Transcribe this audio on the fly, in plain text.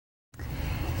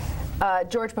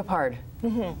George Papard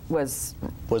was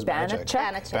Banachek.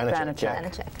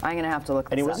 Banachek. I'm going to have to look this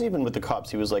up. And he wasn't even with the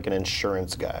cops. He was like an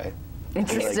insurance guy.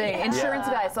 Interesting. Insurance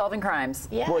guy solving crimes.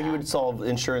 Yeah. Well, he would solve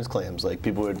insurance claims. Like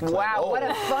people would claim, wow, what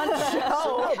a fun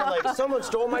show. Like someone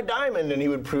stole my diamond, and he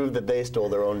would prove that they stole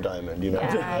their own diamond. You know?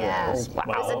 Yeah.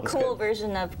 Wow. It's a cool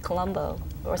version of Columbo.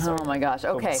 Oh my gosh.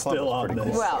 Okay. Still on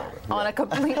this. Well, on a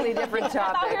completely different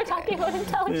topic. I thought we were talking about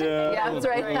intelligence. Yeah, that's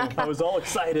right. I was all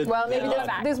excited. Well, maybe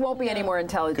this won't be any more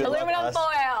intelligent. Aluminum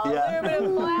foil. Yeah.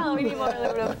 Aluminum foil. We need more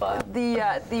aluminum foil.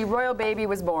 The royal baby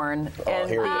was born. And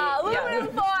here we go. Aluminum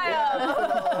foil.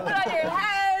 Put on your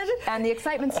head. And the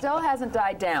excitement still hasn't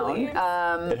died down.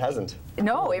 It hasn't.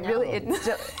 No, it really, it's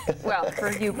still, well,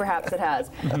 for you perhaps it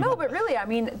has. No, but really, I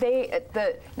mean,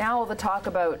 now the talk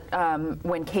about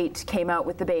when Kate came out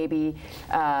with the baby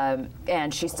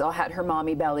and she still had her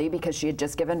mommy belly because she had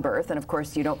just given birth, and of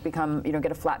course you don't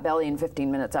get a flat belly in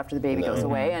 15 minutes after the baby goes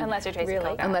away. And Unless you're Tracy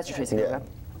Koga. Unless you're Tracy Koga.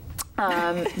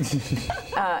 And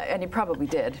he probably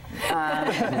did.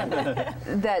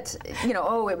 That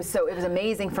it was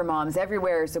amazing for moms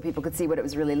everywhere, so people could see what it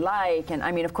was really like. And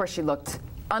I mean, of course, she looked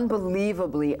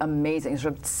unbelievably amazing,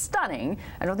 sort of stunning.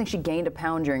 I don't think she gained a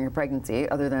pound during her pregnancy,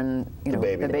 other than the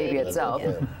baby itself.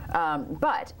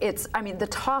 But the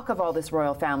talk of all this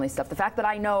royal family stuff, the fact that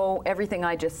I know everything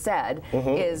I just said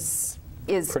is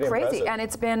crazy. Impressive. And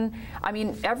it's been,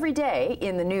 every day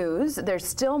in the news, there's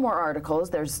still more articles,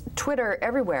 there's Twitter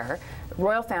everywhere,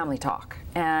 royal family talk.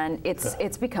 And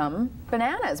it's become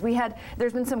bananas.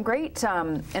 There's been some great,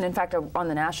 and in fact on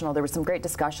the National there was some great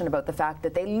discussion about the fact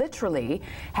that they literally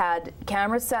had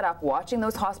cameras set up watching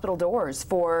those hospital doors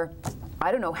for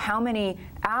I don't know how many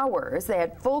hours. They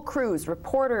had full crews,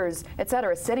 reporters,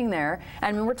 etc., sitting there.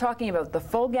 And we're talking about the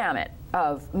full gamut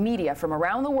of media from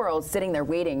around the world sitting there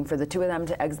waiting for the two of them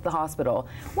to exit the hospital.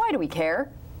 Why do we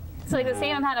care? It's like the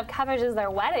same amount of coverage as their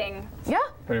wedding. Yeah.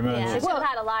 Pretty much. They should have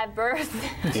had a live birth.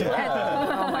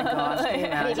 Oh my gosh, can you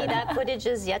imagine? Maybe that footage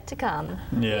is yet to come.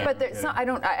 Yeah. But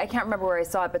I can't remember where I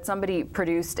saw it, but somebody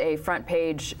produced a front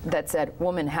page that said,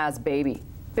 "Woman has baby."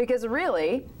 Because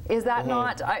really, is that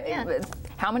not?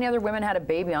 How many other women had a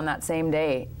baby on that same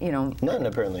day? None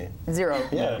apparently. Zero.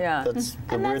 Yeah. That's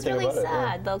the weird thing really about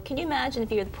sad, though. Can you imagine if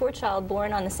you were the poor child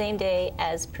born on the same day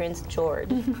as Prince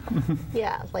George?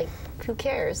 Yeah, like who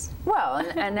cares? Well,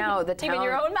 and now the town. Even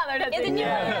your own mother doesn't.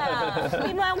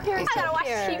 Even my own parents. I gotta watch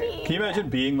care. TV. Can you imagine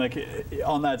being like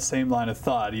on that same line of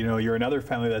thought? You're another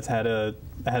family that's had a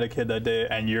kid that day,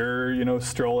 and you're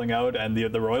strolling out, and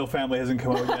the royal family hasn't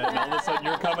come out yet, and all of a sudden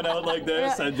you're coming out like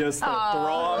this, and just a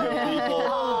throng of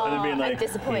people, and then being like,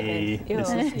 "Hey,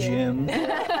 this is Jim."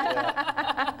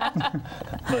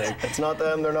 It's not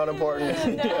them; they're not important.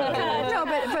 No,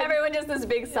 but everyone just this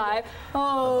big sigh.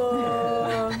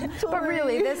 Oh. But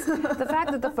really, the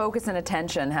fact that the focus and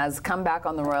attention has come back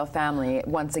on the royal family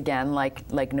once again,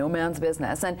 like no man's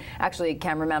business. And actually,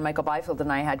 cameraman Michael Byfield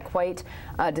and I had quite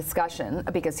a discussion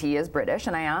because he is British,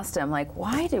 and I asked him, like,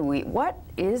 what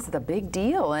is the big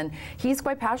deal? And he's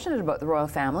quite passionate about the royal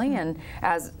family, and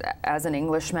as an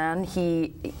Englishman,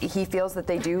 he feels that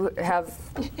they do have.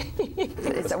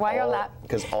 Why are that?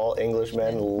 Because all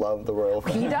Englishmen love the royal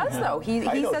family. He does, though. He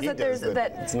says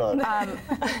that it's not.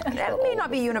 It may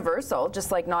not be universal,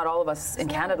 just like not all of us in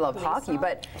Canada love hockey,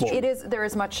 but there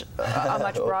is a much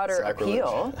broader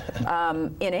appeal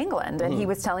in England. And he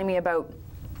was telling me about,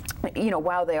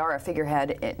 while they are a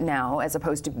figurehead now, as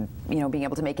opposed to, being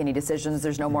able to make any decisions,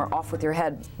 there's no more off with your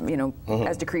head,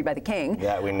 as decreed by the king.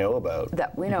 That we know about.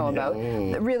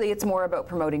 Really, it's more about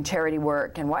promoting charity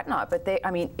work and whatnot. But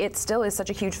it still is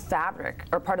such a huge fabric,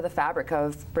 or part of the fabric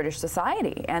of British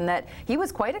society, and that he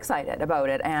was quite excited about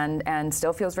it, and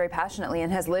still feels very passionately,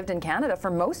 and has lived in Canada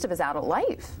for most of his adult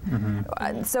life.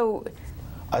 So,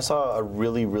 I saw a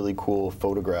really, really cool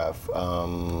photograph.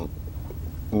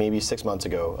 Maybe 6 months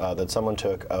ago, that someone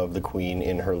took of the Queen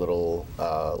in her little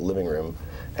living room,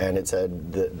 and it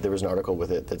said that there was an article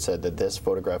with it that said that this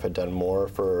photograph had done more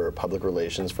for public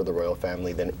relations for the royal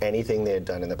family than anything they had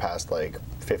done in the past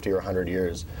 50 or 100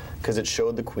 years, because it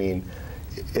showed the Queen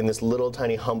in this little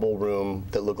tiny humble room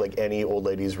that looked like any old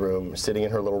lady's room, sitting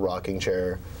in her little rocking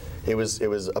chair. It was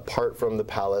apart from the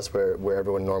palace where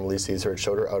everyone normally sees her. It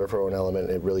showed her out of her own element,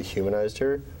 and it really humanized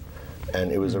her.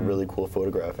 And it was a really cool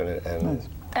photograph in it.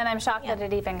 And I'm shocked that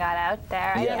it even got out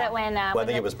there. I know that when I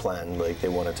think it was planned. Like, they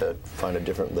wanted to find a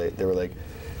different. They were like,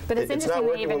 but it's not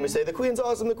working when we say the Queen's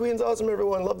awesome,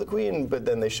 everyone love the Queen. But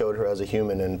then they showed her as a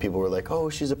human, and people were like, oh,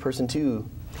 she's a person too.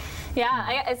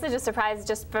 Yeah, it's just a surprise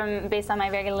just based on my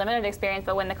very limited experience,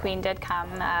 but when the Queen did come,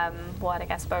 I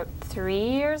guess about 3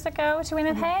 years ago to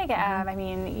Winnipeg, I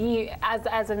mean, you,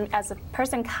 as a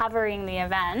person covering the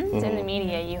event in the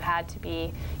media, you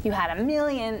had a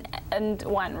million and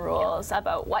one rules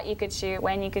about what you could shoot,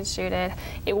 when you could shoot it,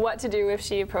 what to do if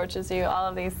she approaches you, all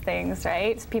of these things,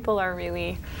 right? People are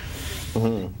really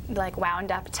like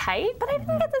wound up tight, but I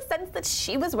didn't get the sense that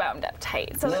she was wound up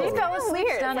tight. So she fell asleep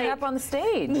standing up on the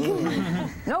stage.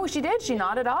 No, she did. She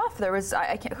nodded off. There was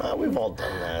I can't. We've all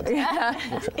done that.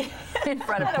 In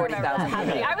front of 40,000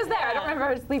 people. I was there. I don't remember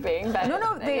her sleeping. But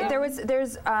No.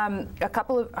 There's a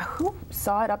couple of who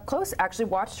saw it up close. Actually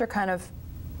watched her kind of.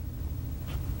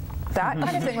 That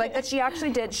kind of thing, like that she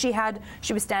actually did. She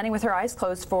was standing with her eyes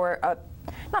closed for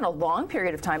not a long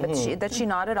period of time, but she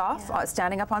nodded off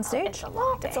standing up on stage.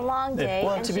 It's a long day.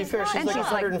 Well, to be fair, she's like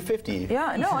 150.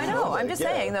 Yeah, no, I know. I'm just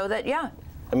saying though that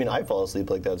I mean, I fall asleep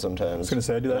like that sometimes. I was going to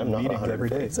say, I do that I'm in not meetings every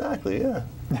day. Exactly, yeah.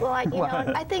 Well,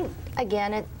 I think,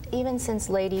 again, even since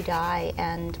Lady Di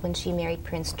and when she married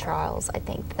Prince Charles, I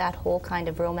think that whole kind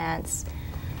of romance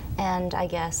and I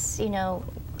guess,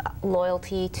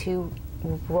 loyalty to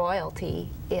royalty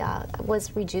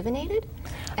was rejuvenated.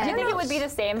 Do you think it would be the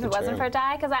same if it wasn't for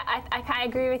Di? Because I kind of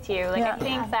agree with you. Like I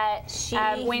think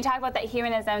that when you talk about that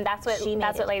humanism, that's what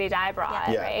Lady Di brought,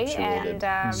 right?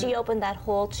 And she opened that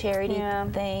whole charity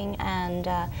thing, and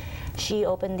she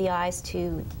opened the eyes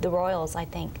to the royals, I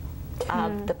think,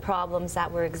 of the problems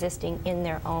that were existing in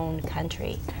their own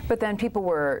country. But then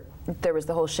there was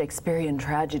the whole Shakespearean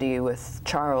tragedy with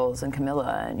Charles and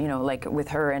Camilla, and like with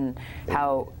her and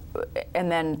how. And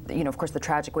then, of course, the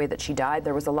tragic way that she died,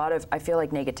 there was a lot of, I feel like,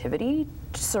 negativity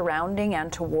surrounding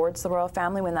and towards the royal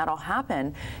family when that all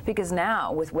happened. Because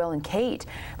now, with Will and Kate,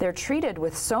 they're treated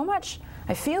with so much,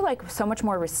 I feel like, so much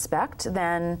more respect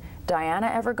than Diana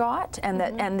ever got. And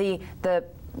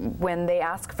when they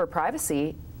ask for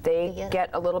privacy, they get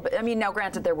a little bit, I mean, now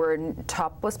granted, there were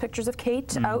topless pictures of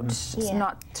Kate out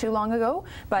not too long ago,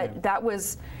 but that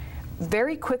was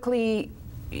very quickly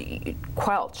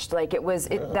quelched. Like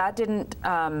that didn't.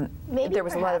 There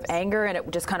was a lot of anger, and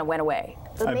it just kind of went away.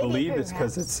 I believe it's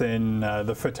because it's in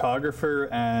the photographer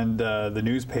and the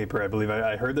newspaper. I believe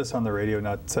I heard this on the radio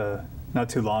not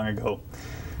too long ago.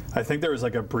 I think there was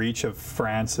like a breach of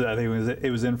France. I think it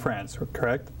was in France,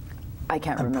 correct? I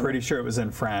can't remember. I'm pretty sure it was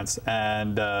in France,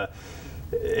 and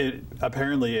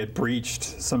apparently it breached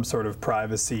some sort of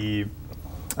privacy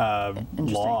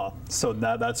law. So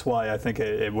that's why I think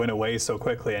it went away so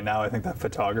quickly, and now I think that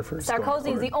photographer is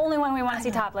Sarkozy is the only one we want to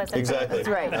see topless. Exactly. That's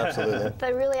right. Absolutely.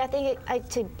 But really, I think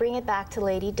to bring it back to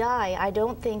Lady Di, I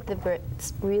don't think the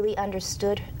Brits really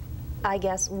understood, I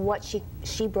guess, what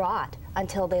she brought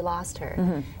until they lost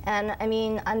her. And I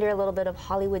mean, under a little bit of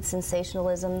Hollywood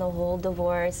sensationalism, the whole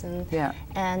divorce and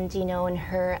and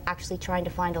her actually trying to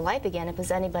find a life again. If it's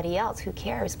anybody else, who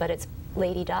cares? But it's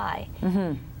Lady Di.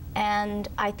 And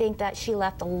I think that she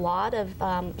left a lot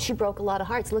of, she broke a lot of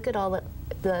hearts. Look at all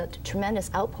the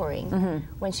tremendous outpouring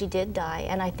when she did die.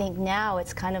 And I think now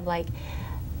it's kind of like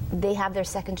they have their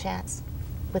second chance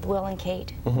with Will and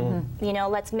Kate.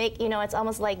 Let's make, it's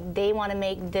almost like they want to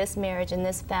make this marriage and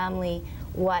this family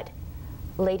what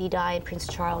Lady Di and Prince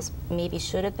Charles maybe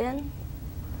should have been.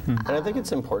 And I think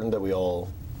it's important that we all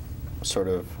sort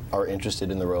of are interested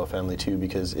in the royal family too,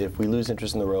 because if we lose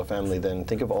interest in the royal family, then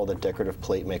think of all the decorative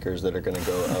plate makers that are going to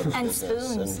go out of business.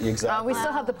 Spoons. And exactly. We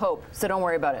still have the Pope, so don't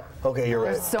worry about it. Okay, you're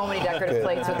right. There's so many decorative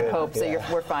plates with the Pope, so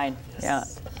we're fine. Yeah.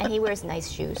 And he wears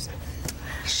nice shoes.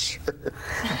 Sure.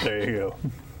 There you go.